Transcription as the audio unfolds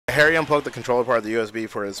Harry unplugged the controller part of the USB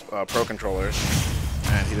for his Pro controller,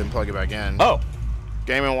 and he didn't plug it back in. Oh.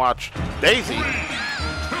 Game & Watch. Daisy.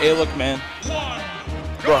 Hey, look, man.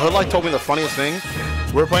 Bro, Hood told me the funniest thing.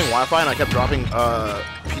 We were playing Wi-Fi, and I kept dropping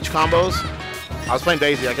Peach combos. I was playing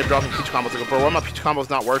Daisy. I kept dropping Peach combos. I go, bro, why are my Peach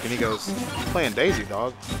combos not working? He goes, I'm playing Daisy,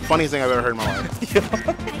 dog. Funniest thing I've ever heard in my life.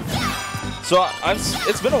 So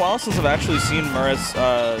it's been a while since I've actually seen Mura's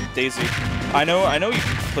Daisy. I know you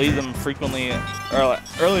play them frequently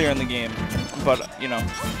earlier in the game, but you know,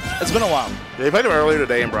 it's been a while. Yeah, he played him earlier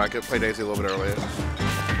today in bracket. Played Daisy a little bit earlier.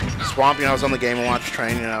 Swamp, you know, was on the Game & Watch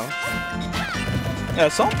train, you know. Yeah, I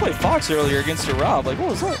saw him play Fox earlier against your Rob. Like, what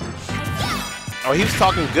was that? Oh, he was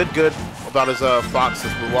talking good about his Fox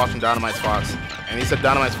as we were watching Dynamite's Fox, and he said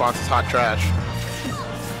Dynamite's Fox is hot trash.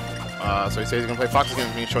 So he says he's gonna play Fox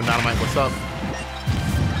against me and show Dynamite what's up.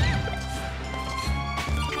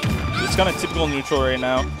 It's kind of typical neutral right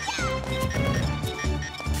now.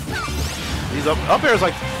 He's up air is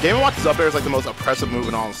like Game & Watch's up air is like the most oppressive move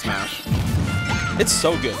in all of Smash. It's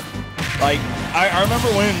so good. Like I remember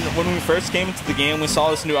when we first came into the game, we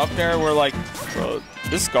saw this new up air. We're like, bro,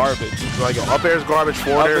 this is garbage. So like up air is garbage,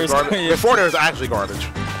 forward air is garbage. Yeah, forward air is actually garbage.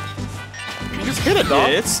 You just hit it, dog.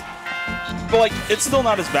 Yeah, but like it's still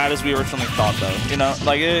not as bad as we originally thought, though. You know,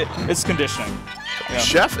 like it's conditioning. Yeah.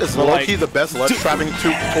 Chef is low-key the best ledge trapping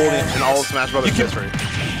tool in all of Smash Brothers history.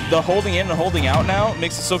 The holding in and holding out now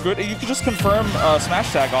makes it so good. You can just confirm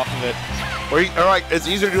smash tag off of it. Or like it's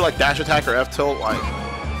easier to do like dash attack or F tilt, like,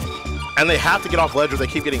 and they have to get off ledge or they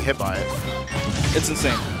keep getting hit by it. It's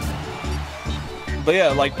insane. But yeah,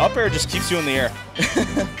 like up air just keeps you in the air.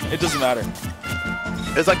 It doesn't matter.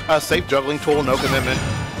 It's like a safe juggling tool, no commitment.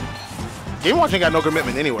 Game Watch ain't got no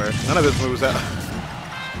commitment anywhere. None of his moves that.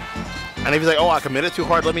 And if he's like, oh, I committed too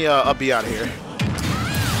hard, let me up B out of here.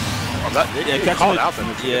 Yeah, call it out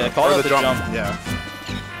then. Yeah, call out the jump. Yeah.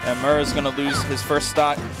 And Mura's gonna lose his first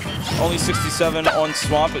stock. Only 67 on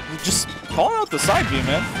Swamp. Just call out the side B,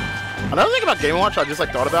 man. Another thing about Game & Watch I just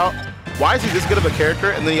like thought about, why is he this good of a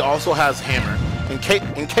character and then he also has Hammer? In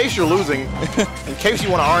case you're losing, in case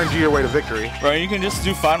you want to RNG your way to victory. Right, you can just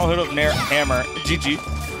do final hit of Nair Hammer. GG.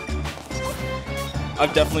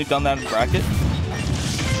 I've definitely done that in bracket.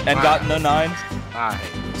 And gotten a 9.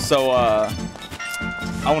 So I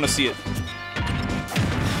want to see it.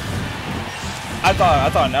 I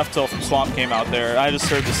thought an F tilt from Swamp came out there. I just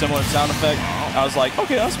heard the similar sound effect. I was like,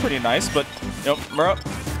 okay, that's pretty nice. But you know, Mura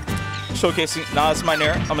showcasing. Nah, it's my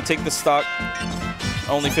Nair. I'm gonna take this stock.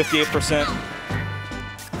 Only 58%.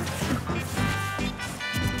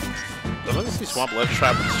 I'd like to see Swamp ledge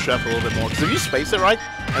trap and Chef a little bit more. Because if you space it right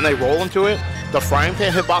and they roll into it, the frying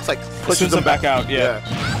pan hitbox like pushes them back out. Yeah.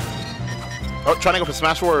 Oh, trying to go for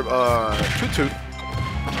smash forward. Toot.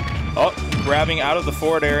 Oh, grabbing out of the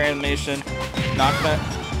forward air animation. Not gonna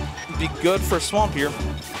be good for Swamp here.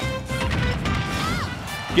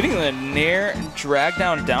 Getting the Nair drag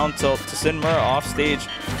down tilt to send Mura off stage.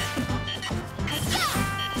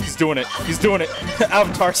 He's doing it. He's doing it.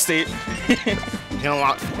 Avatar state. You know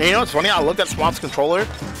what's funny? I looked at Swamp's controller.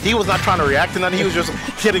 He was not trying to react to nothing. He was just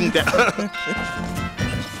hitting down.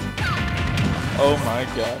 Oh my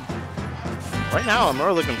god. Right now,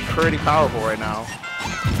 Mura looking pretty powerful right now.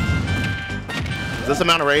 This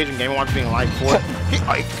amount of rage and Game & Watch being like for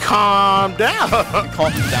it. Calm down.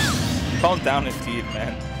 Calm down. Calm down indeed,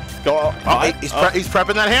 man. Go. He's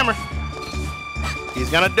prepping that hammer. He's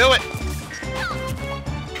gonna do it.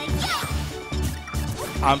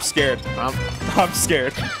 I'm scared. I'm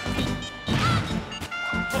scared.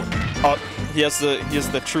 Oh, he has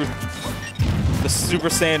the truth. The Super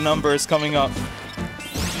Saiyan number is coming up.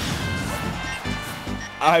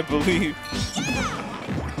 I believe.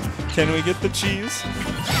 Can we get the cheese?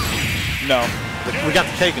 No. We got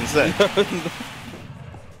the cake instead.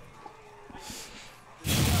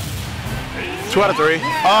 2 out of 3.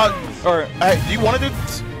 Hey, do you want to do?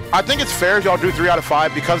 I think it's fair if y'all do 3 out of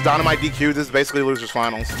 5 because Dynamite DQ. This is basically losers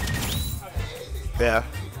finals. Yeah.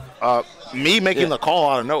 Me making the call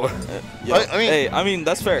out of nowhere. I mean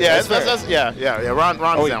that's fair. Yeah, that's fair. yeah. Ron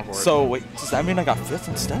is down for it. So wait, does that mean I got 5th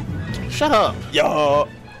instead? Shut up. Yo.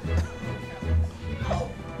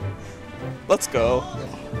 Let's go.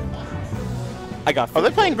 I got 5th. Are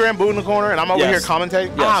they playing Grand Boo in the corner and I'm over here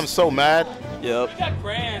commentating? Yes. I'm so mad. Yep. We got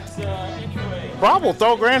grants anyway. Rob will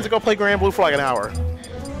throw Grands to go play Grand Blue for like an hour.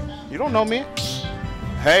 You don't know me.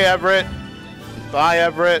 Hey, Everett. Bye,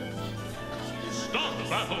 Everett.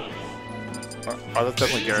 Oh, that's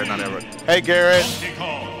definitely Garrett, not Everett. Hey, Garrett.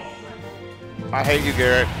 I hate you,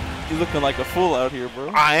 Garrett. You're looking like a fool out here, bro.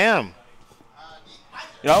 I am.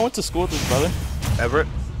 You know, I went to school with his brother. Everett?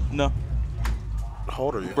 No. How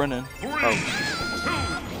old are you? Brennan. Oh.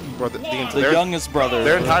 Bro, The youngest brother.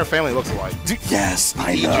 Their entire family looks alike. Dude, yes,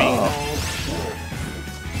 I know.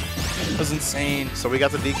 That was insane. So we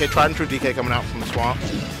got the DK, tried and true DK coming out from the swamp.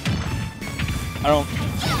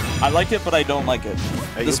 I like it, but I don't like it.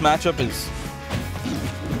 This matchup is,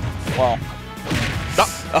 well.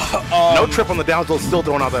 No trip on the down tilt, still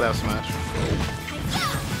throwing out that F smash.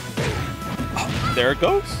 There it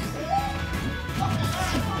goes.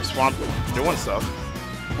 Swamp doing stuff.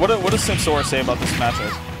 What does Sensora say about this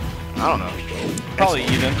matchup? I don't know. Probably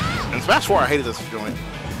even. In Smash 4, I hated this joint.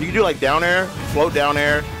 You can do like down air, float down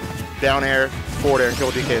air, forward air, and kill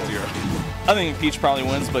DK at 0. I think Peach probably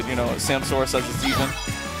wins, but you know, Samsora says it's even.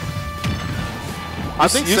 I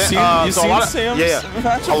think Sam's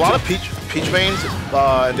a lot of Peach mains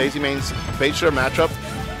and Daisy mains base their matchup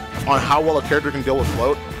on how well a character can deal with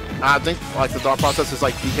float. And I think like the thought process is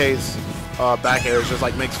like DK's back air is just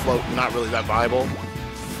like makes float not really that viable.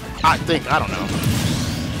 I don't know.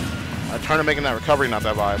 Trying to making that recovery not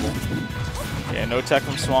that viable. Yeah, no tech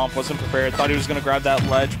from Swamp, wasn't prepared. Thought he was going to grab that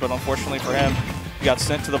ledge, but unfortunately for him, he got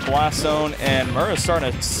sent to the blast zone, and Mura's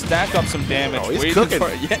starting to stack up some damage. Oh, he's cooking.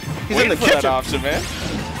 He's in the kitchen. That option, man.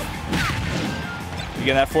 You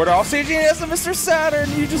get that forward off stage, and he has the Mr.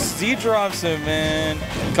 Saturn. You just Z-drops him, man.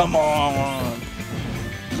 Come on.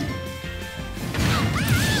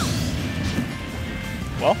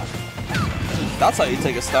 Well, that's how you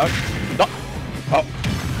take a stock. Oh,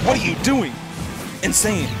 what are you doing?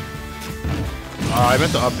 Insane. I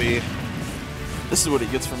meant to up B. This is what he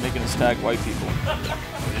gets for making us tag white people.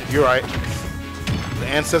 You're right. The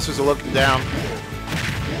ancestors are looking down.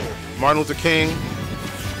 Martin Luther King,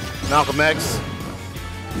 Malcolm X,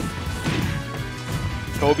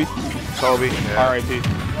 Kobe. Yeah. R.I.P.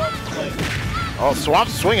 Oh,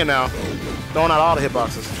 Swamp's swinging now, throwing out all the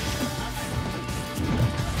hitboxes.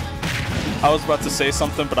 I was about to say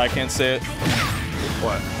something, but I can't say it.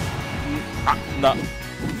 What? No.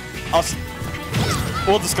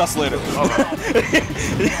 We'll discuss later.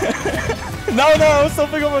 No,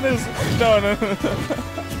 something on this. No.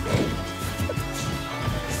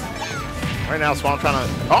 Right now, Swamp trying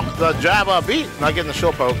to. Oh, the jab beat. Not getting the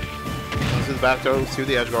shield poke. This is back to see who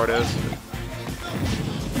the edge guard is.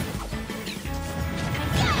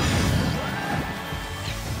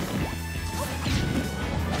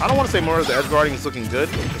 I don't want to say more of the edge guarding is looking good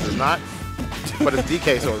because it's not, but it's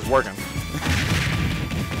DK, so it's working.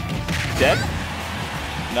 Dead?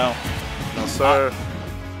 No. No, sir.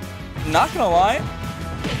 Not gonna lie,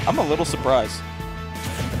 I'm a little surprised.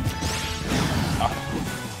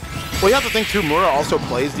 Well, you have to think too. Mura also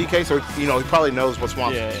plays DK, so you know he probably knows what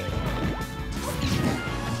Swamp. Yeah.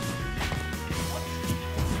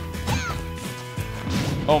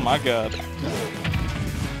 Oh my God.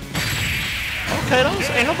 Okay,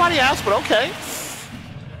 ain't nobody asked, but okay.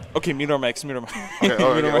 Okay, Mura Max. Okay, what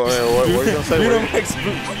are you gonna say? Mura Max.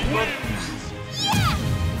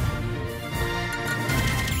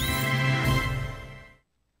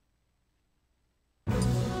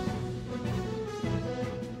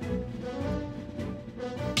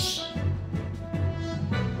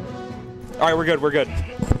 All right, we're good.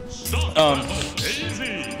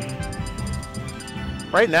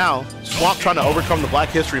 Right now, Swamp trying to overcome the Black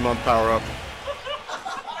History Month power-up.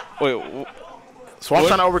 Wait, Swamp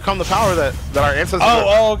trying to overcome the power that our ancestors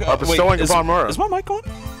are bestowing upon Mura. Is my mic on?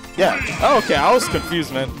 Yeah. Oh, okay, I was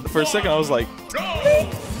confused, man. For a second, I was like...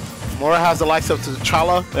 Mura has the likes of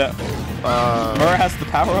T'Challa. Yeah. Mura has the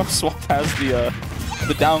power-up, Swamp has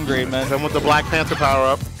the downgrade, man. Then with the Black Panther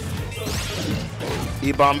power-up.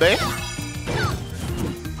 E-Bombay.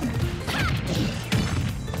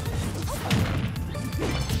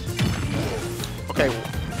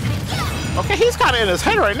 Okay, he's kind of in his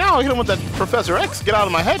head right now. Hit him with that Professor X. Get out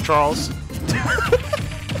of my head, Charles.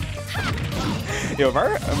 Yo,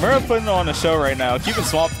 Mura putting on a show right now, keeping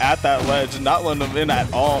Swamp at that ledge and not letting him in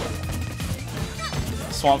at all.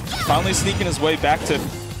 Swamp finally sneaking his way back to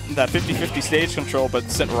that 50-50 stage control, but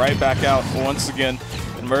sent right back out once again.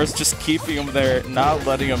 And Mura's just keeping him there, not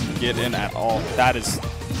letting him get in at all. That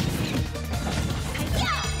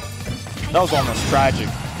was almost tragic.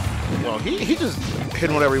 Well, he just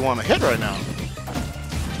hitting whatever he want to hit right now.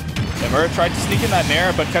 And Mura tried to sneak in that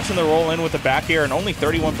Nair, but catching the roll in with the back air and only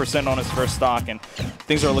 31% on his first stock, and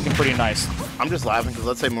things are looking pretty nice. I'm just laughing because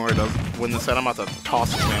let's say Mura does win the set, I'm about to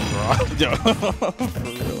toss his man garage.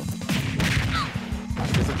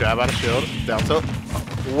 Gets a jab out of shield, down tilt.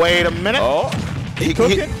 Wait a minute. Oh, he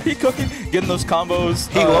cooking, getting those combos.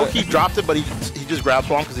 He low-key dropped it, but he just grabbed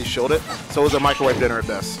Swamp because he shielded it. So it was a microwave dinner at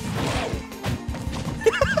best.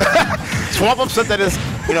 Swamp upset that his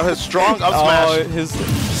strong up smash, his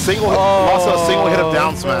lost a single hit of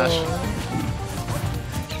down smash.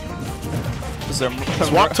 Is there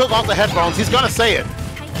Swamp took off the headphones. He's gonna say it.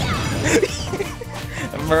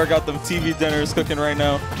 Mura got them TV dinners cooking right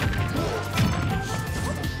now.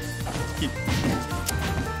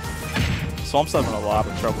 Swamp's having a lot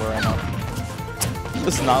of trouble right now.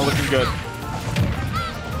 This is not looking good.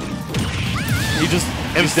 He just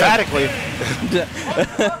emphatically.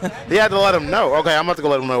 He had to let him know. Okay, I'm about to go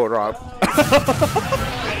let him know what Rob.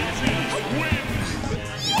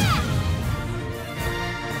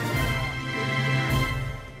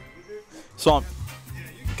 Swamp,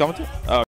 coming to? Oh.